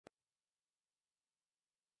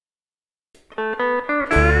Well,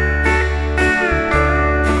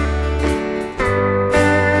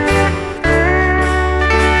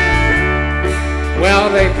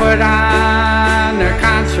 they put on a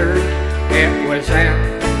concert, it was at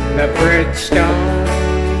the Bridgestone.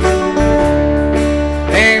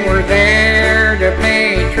 They were there to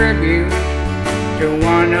pay tribute to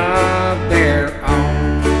one of their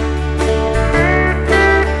own.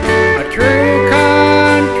 A true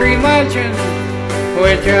country legend who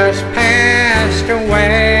had just passed away.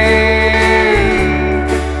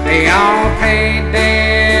 They all paid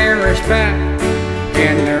their respect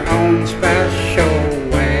in their own special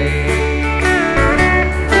way.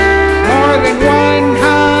 More than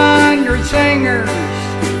 100 singers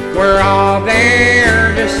were all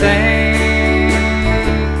there to sing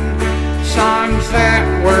songs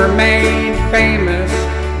that were made famous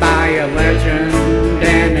by a legend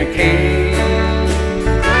and a king.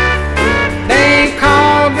 They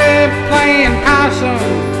called it playing possum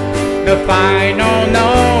the final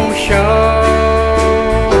no-show.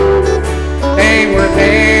 They were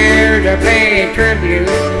there to pay tribute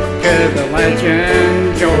to the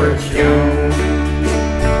legend George Jones.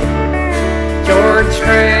 George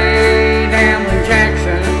Strait, Alan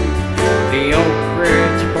Jackson, the Oak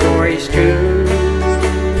Ridge Boys too,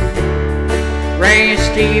 Ray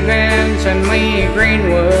Stevens and Lee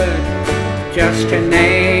Greenwood, just to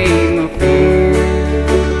name a few.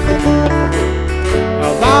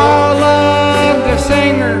 Of all of the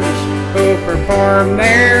singers who performed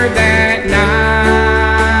there that night,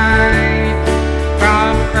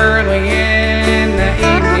 from early in the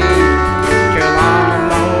evening till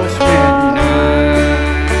almost midnight,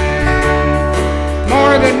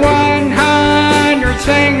 more than 100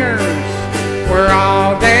 singers were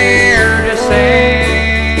all there to sing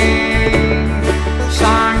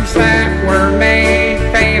songs that were made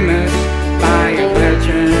famous by a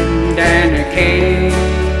legend and a king.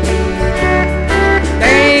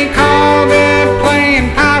 They called it playing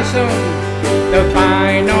possum the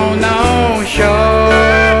final no-show.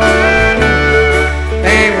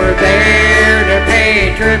 They were there to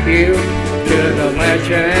pay tribute to the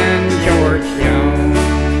legend George Jones.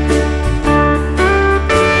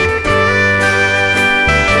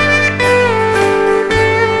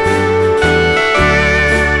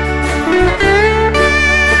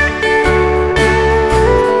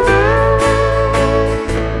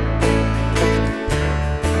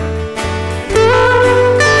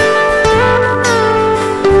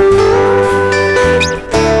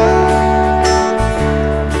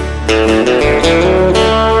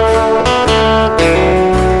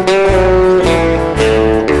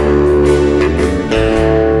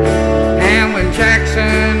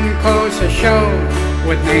 Closed the show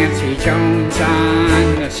with Nancy Jones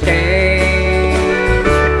on the stage.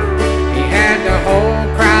 He had the whole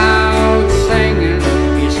crowd singing,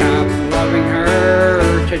 "He stopped loving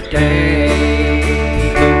her today."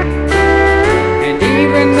 And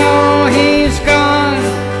even though he's gone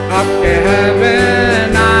up to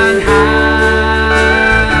heaven on high,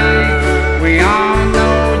 we all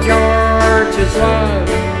know George's love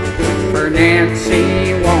for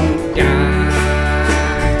Nancy won't die.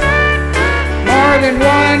 More than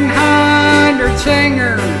 100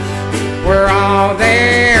 singers were all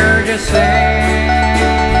there to sing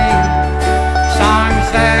songs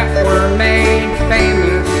that were made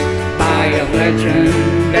famous by a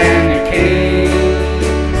legend and a king.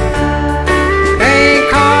 They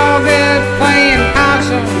called it playing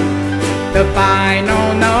possum the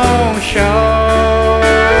final no-show.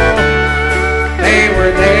 They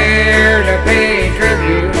were there to pay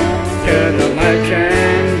tribute to the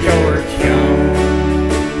legend George Jones.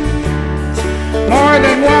 More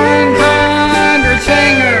than 100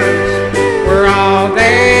 singers were all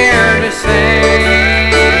there to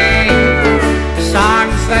sing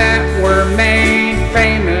songs that were made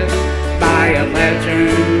famous by a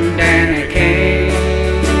legend and a king.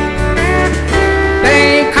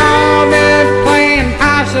 They called it playing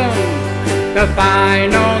possum the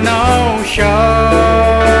final no-show.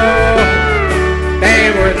 They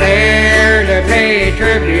were there to pay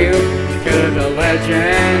tribute to the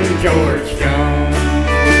legend George Jones.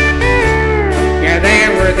 Yeah, they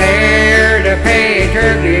were there to pay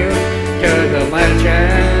tribute to the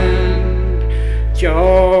legend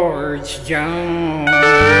George Jones.